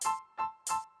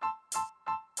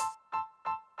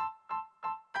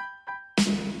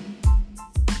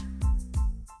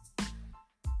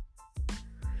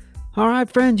All right,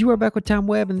 friends, you are back with Tom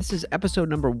Webb, and this is episode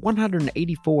number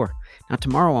 184. Now,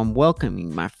 tomorrow I'm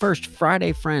welcoming my first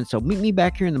Friday friend, so meet me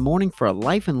back here in the morning for a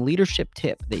life and leadership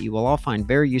tip that you will all find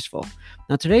very useful.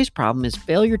 Now, today's problem is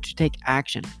failure to take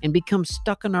action and become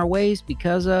stuck in our ways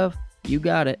because of, you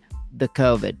got it, the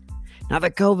COVID. Now,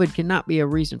 the COVID cannot be a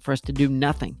reason for us to do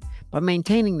nothing. By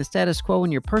maintaining the status quo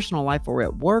in your personal life or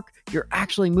at work, you're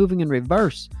actually moving in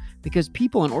reverse because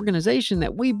people and organizations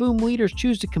that we boom leaders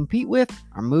choose to compete with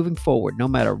are moving forward no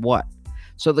matter what.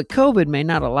 So the COVID may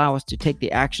not allow us to take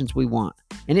the actions we want,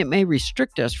 and it may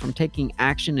restrict us from taking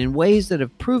action in ways that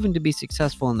have proven to be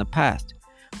successful in the past,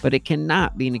 but it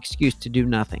cannot be an excuse to do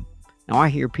nothing. Now, I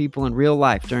hear people in real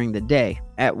life during the day,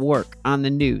 at work, on the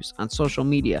news, on social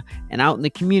media, and out in the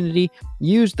community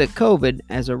use the COVID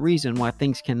as a reason why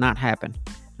things cannot happen.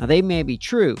 Now, they may be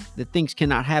true that things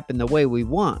cannot happen the way we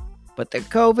want, but the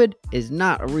COVID is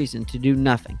not a reason to do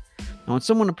nothing. Now, when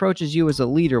someone approaches you as a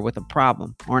leader with a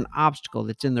problem or an obstacle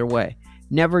that's in their way,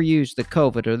 never use the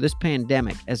COVID or this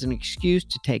pandemic as an excuse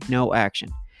to take no action.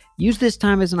 Use this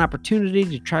time as an opportunity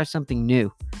to try something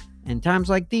new. In times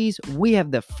like these, we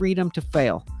have the freedom to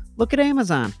fail. Look at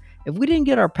Amazon. If we didn't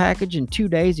get our package in 2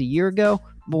 days a year ago,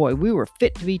 boy, we were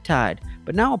fit to be tied.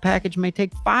 But now a package may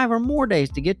take 5 or more days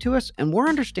to get to us, and we're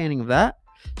understanding of that.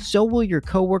 So will your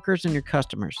coworkers and your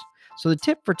customers. So the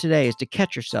tip for today is to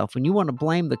catch yourself when you want to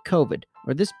blame the COVID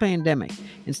or this pandemic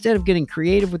instead of getting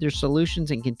creative with your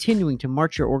solutions and continuing to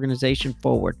march your organization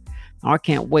forward. Now, I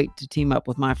can't wait to team up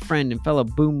with my friend and fellow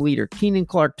boom leader Keenan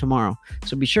Clark tomorrow.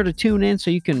 So be sure to tune in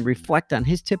so you can reflect on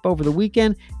his tip over the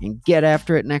weekend and get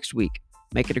after it next week.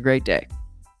 Make it a great day.